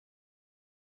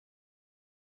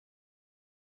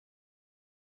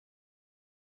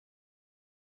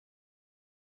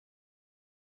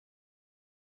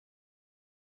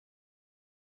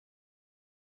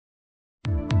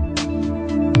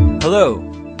Hello,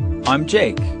 I'm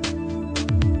Jake.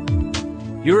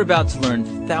 You're about to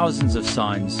learn thousands of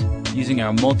signs using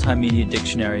our multimedia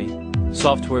dictionary,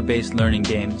 software-based learning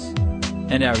games,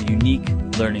 and our unique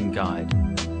learning guide.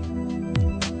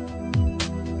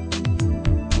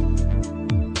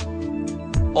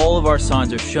 All of our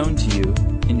signs are shown to you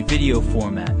in video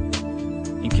format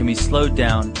and can be slowed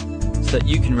down so that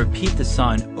you can repeat the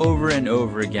sign over and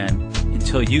over again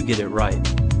until you get it right.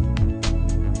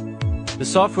 The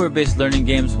software-based learning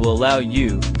games will allow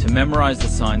you to memorize the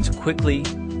signs quickly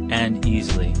and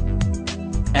easily,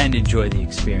 and enjoy the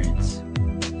experience.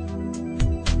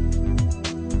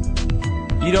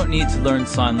 You don't need to learn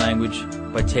sign language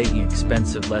by taking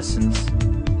expensive lessons.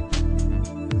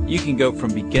 You can go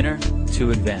from beginner to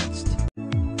advanced.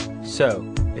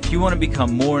 So, if you want to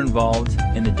become more involved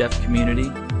in the deaf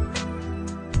community,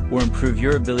 or improve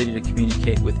your ability to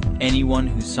communicate with anyone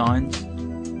who signs,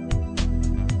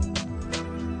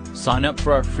 sign up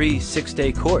for our free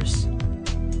 6-day course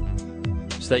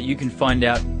so that you can find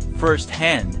out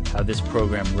firsthand how this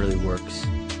program really works.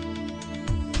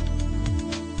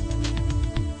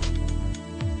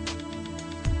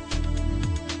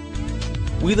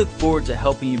 We look forward to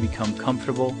helping you become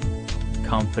comfortable,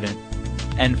 confident,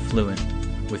 and fluent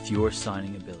with your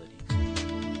signing ability.